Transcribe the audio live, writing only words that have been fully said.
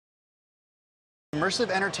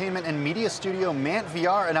immersive entertainment and media studio Mandt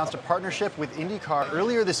VR announced a partnership with IndyCar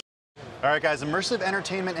earlier this week. All right, guys, immersive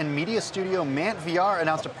entertainment and media studio Mandt VR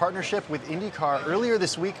announced a partnership with IndyCar earlier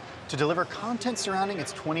this week to deliver content surrounding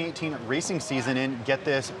its 2018 racing season in, get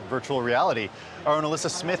this, virtual reality. Our own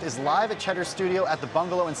Alyssa Smith is live at Cheddar Studio at the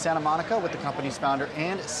Bungalow in Santa Monica with the company's founder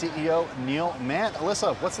and CEO, Neil Mandt.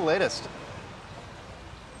 Alyssa, what's the latest?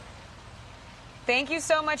 Thank you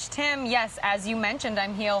so much, Tim. Yes, as you mentioned,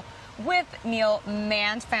 I'm here with Neil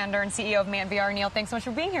Mandt, founder and CEO of Mandt VR. Neil, thanks so much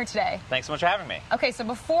for being here today. Thanks so much for having me. Okay, so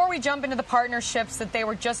before we jump into the partnerships that they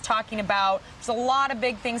were just talking about, there's a lot of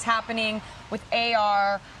big things happening with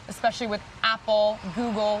AR, especially with Apple,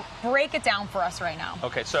 Google. Break it down for us right now.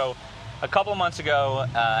 Okay, so a couple of months ago,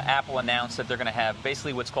 Apple announced that they're going to have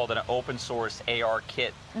basically what's called an open source AR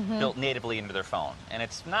kit built natively into their phone. And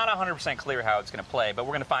it's not 100% clear how it's going to play, but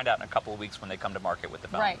we're going to find out in a couple of weeks when they come to market with the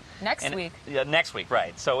phone. Right, next week. Yeah, next week,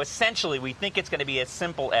 right. So essentially, we think it's going to be as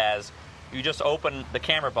simple as you just open the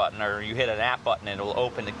camera button or you hit an app button and it'll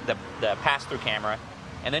open the pass-through camera,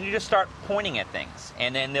 and then you just start pointing at things,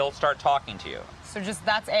 and then they'll start talking to you. So just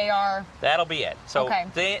that's AR? That'll be it. So okay.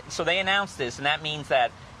 They announced this, and that means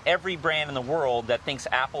that every brand in the world that thinks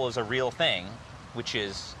Apple is a real thing, which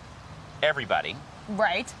is everybody,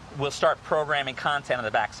 right, will start programming content on the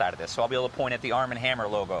backside of this. So I'll be able to point at the Arm & Hammer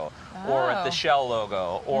logo, or at the Shell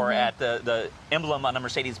logo, or at the emblem on a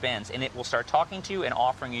Mercedes-Benz, and it will start talking to you and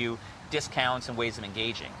offering you discounts and ways of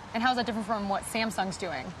engaging. And how's that different from what Samsung's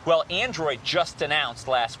doing? Well, Android just announced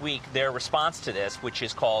last week their response to this, which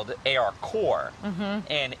is called AR Core.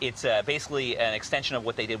 And it's basically an extension of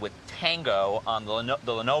what they did with Tango on the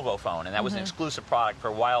Lenovo phone, and that was an exclusive product for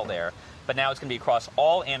a while there. But now it's going to be across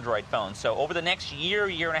all Android phones. So over the next year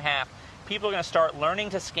and a half, people are going to start learning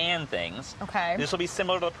to scan things. Okay. This will be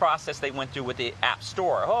similar to the process they went through with the App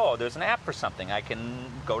Store. Oh, there's an app for something. I can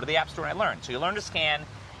go to the App Store and I learn. So you learn to scan.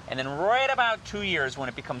 And then right about 2 years, when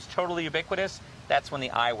it becomes totally ubiquitous, that's when the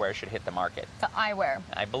eyewear should hit the market. The eyewear.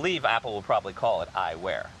 I believe Apple will probably call it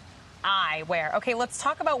eyewear. Eyewear. Okay, let's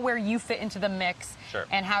talk about where you fit into the mix. Sure.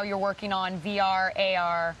 And how you're working on VR,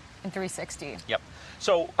 AR, and 360. Yep.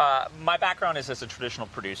 So my background is as a traditional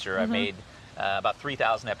producer. I've made about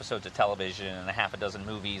 3,000 episodes of television and a half a dozen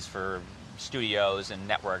movies for studios and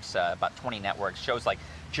networks, about 20 networks. Shows like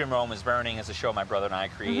Jim Rome is Burning is a show my brother and I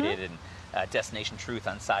created, and Destination Truth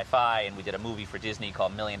on Sci-Fi, and we did a movie for Disney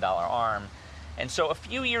called $1 Million Arm. And so a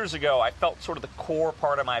few years ago, I felt sort of the core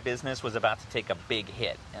part of my business was about to take a big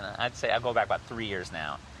hit. And I'd say I'll go back about 3 years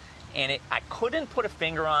now. And I couldn't put a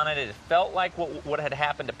finger on it. It felt like what had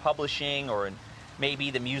happened to publishing or maybe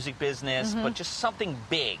the music business, but just something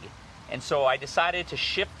big. And so I decided to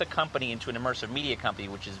shift the company into an immersive media company,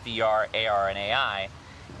 which is VR, AR, and AI.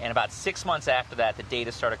 And about 6 months after that, the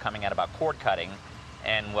data started coming out about cord cutting.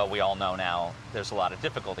 And, well, we all know now there's a lot of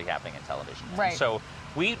difficulty happening in television. Right. So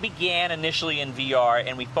we began initially in VR,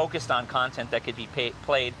 and we focused on content that could be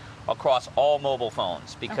played across all mobile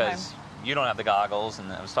phones because you don't have the goggles,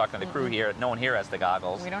 and I was talking to the crew here. No one here has the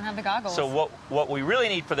goggles. We don't have the goggles. So what we really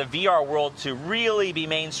need for the VR world to really be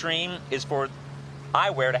mainstream is for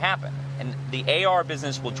eyewear to happen. And the AR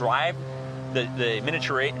business will drive the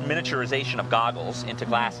miniaturization of goggles into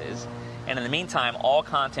glasses. And in the meantime, all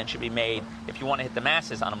content should be made, if you want to hit the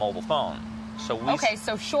masses, on a mobile phone. So okay,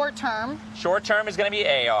 so short term. Short term is going to be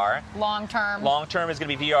AR. Long term. Long term is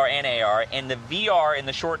going to be VR and AR. And the VR in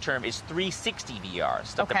the short term is 360 VR,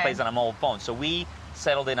 stuff that plays on a mobile phone. So we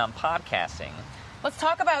settled in on podcasting. Let's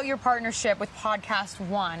talk about your partnership with Podcast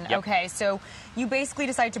One. Yep. Okay, so you basically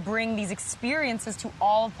decided to bring these experiences to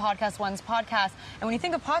all of Podcast One's podcasts. And when you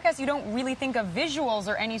think of podcasts, you don't really think of visuals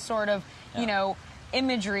or any sort of, you know,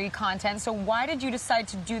 imagery content. So why did you decide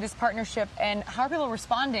to do this partnership, and how are people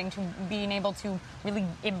responding to being able to really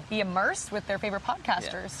be immersed with their favorite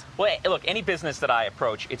podcasters? Yeah. Well, look, any business that I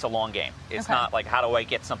approach, it's a long game. It's not like, how do I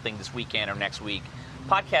get something this weekend or next week?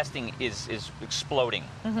 Podcasting is exploding.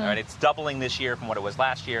 Right? It's doubling this year from what it was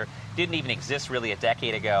last year. Didn't even exist really a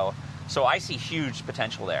decade ago. So I see huge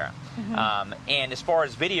potential there. And as far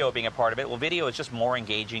as video being a part of it, well, video is just more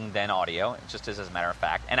engaging than audio. It just is, as a matter of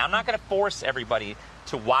fact. And I'm not going to force everybody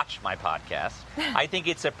to watch my podcast. I think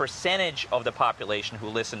it's a percentage of the population who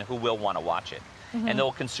listen who will want to watch it. And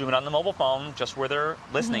they'll consume it on the mobile phone, just where they're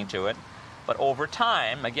listening to it. But over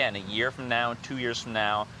time, again, a year from now, 2 years from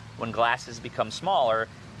now, when glasses become smaller,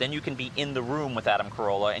 then you can be in the room with Adam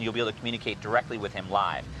Carolla and you'll be able to communicate directly with him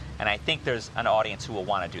live. And I think there's an audience who will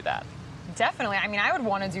want to do that. Definitely. I mean, I would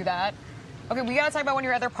want to do that. Okay, we got to talk about one of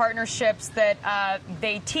your other partnerships that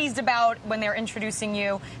they teased about when they were introducing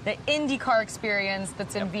you, the IndyCar experience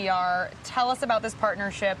that's in VR. Tell us about this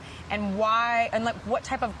partnership and why, and like what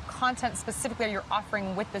type of content specifically are you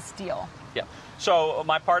offering with this deal? Yeah. So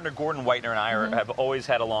my partner Gordon Whitener and I have always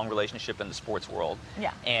had a long relationship in the sports world.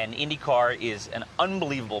 Yeah. And IndyCar is an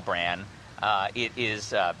unbelievable brand. It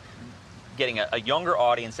is getting a younger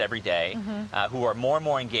audience every day who are more and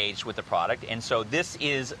more engaged with the product. And so this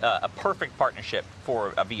is a perfect partnership for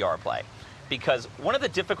a VR play. Because one of the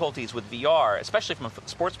difficulties with VR, especially from a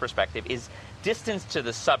sports perspective, is distance to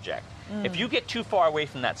the subject. If you get too far away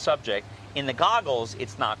from that subject, in the goggles,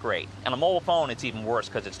 it's not great. On a mobile phone, it's even worse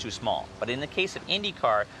because it's too small. But in the case of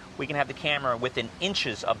IndyCar, we can have the camera within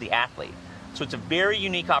inches of the athlete. So it's a very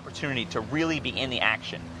unique opportunity to really be in the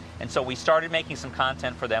action. And so we started making some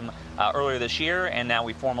content for them earlier this year, and now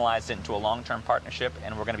we formalized it into a long-term partnership,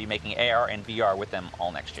 and we're going to be making AR and VR with them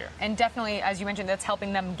all next year. And definitely, as you mentioned, that's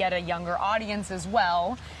helping them get a younger audience as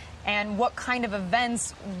well. And what kind of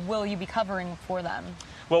events will you be covering for them?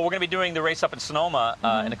 Well, we're going to be doing the race up in Sonoma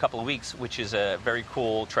in a couple of weeks, which is a very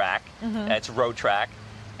cool track. It's a road track.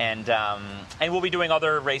 And we'll be doing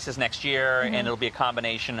other races next year, and it'll be a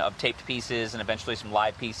combination of taped pieces and eventually some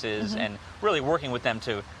live pieces, and really working with them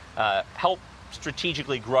to help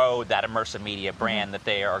strategically grow that immersive media brand that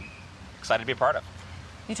they are excited to be a part of.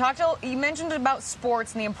 You mentioned about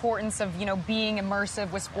sports and the importance of being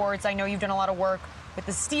immersive with sports. I know you've done a lot of work with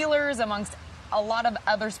the Steelers amongst a lot of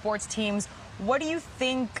other sports teams. What do you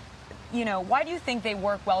think? Why do you think they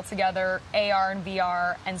work well together, AR and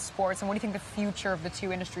VR and sports, and what do you think the future of the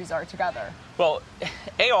two industries are together? Well,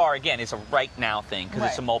 AR, again, is a right now thing because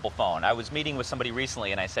it's a mobile phone. I was meeting with somebody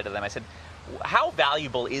recently, and I said to them, how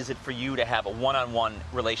valuable is it for you to have a one-on-one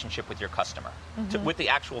relationship with your customer, with the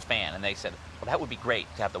actual fan? And they said, well, that would be great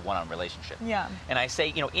to have the one-on-one relationship. Yeah. And I say,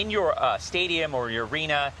 in your stadium or your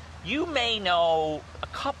arena, you may know a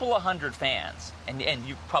couple of hundred fans. And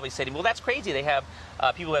you probably say to me, well, that's crazy. They have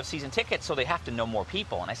people who have season tickets, so they have to know more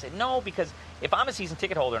people. And I said, no, because if I'm a season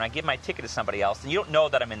ticket holder and I give my ticket to somebody else, then you don't know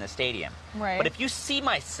that I'm in the stadium. Right. But if you see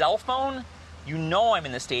my cell phone, you know I'm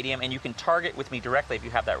in the stadium, and you can target with me directly if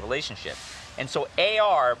you have that relationship. And so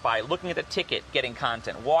AR, by looking at the ticket, getting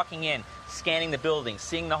content, walking in, scanning the building,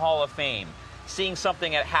 seeing the Hall of Fame, seeing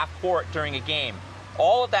something at half court during a game,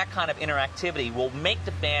 all of that kind of interactivity will make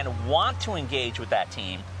the fan want to engage with that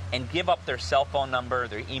team and give up their cell phone number,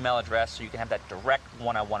 their email address, so you can have that direct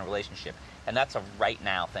one-on-one relationship. And that's a right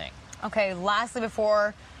now thing. Okay, lastly,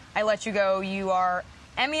 before I let you go, you are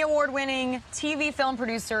Emmy Award-winning TV film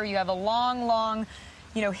producer. You have a long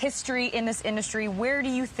history in this industry. Where do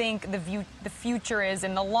you think the future is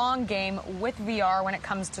in the long game with VR when it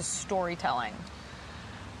comes to storytelling?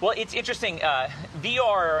 Well, it's interesting.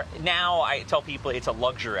 VR, now I tell people it's a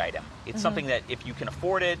luxury item. It's something that if you can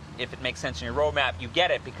afford it, if it makes sense in your roadmap, you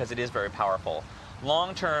get it because it is very powerful.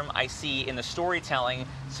 Long term, I see in the storytelling,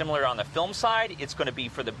 similar on the film side, it's going to be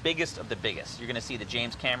for the biggest of the biggest. You're going to see the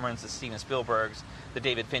James Camerons, the Steven Spielbergs, the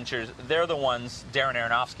David Finchers. They're the ones, Darren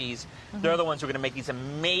Aronofsky's, they're the ones who are going to make these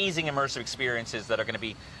amazing immersive experiences that are going to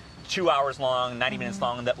be 2 hours long, 90 minutes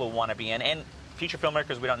long, that we'll want to be in. And future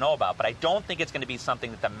filmmakers we don't know about, but I don't think it's going to be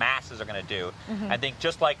something that the masses are going to do. I think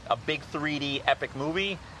just like a big 3D epic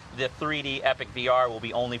movie, the 3D epic VR will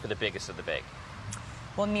be only for the biggest of the big.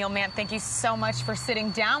 Well, Neil, Mandt, thank you so much for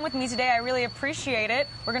sitting down with me today. I really appreciate it.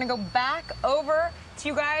 We're going to go back over to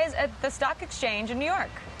you guys at the Stock Exchange in New York.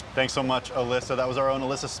 Thanks so much, Alyssa. That was our own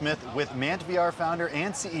Alyssa Smith with Mandt VR founder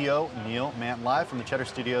and CEO Neil Mandt, live from the Cheddar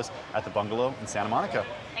Studios at the Bungalow in Santa Monica.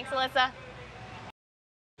 Thanks, Alyssa.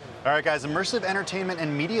 All right, guys, immersive entertainment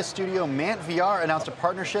and media studio Mandt VR announced a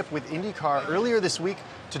partnership with IndyCar earlier this week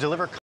to deliver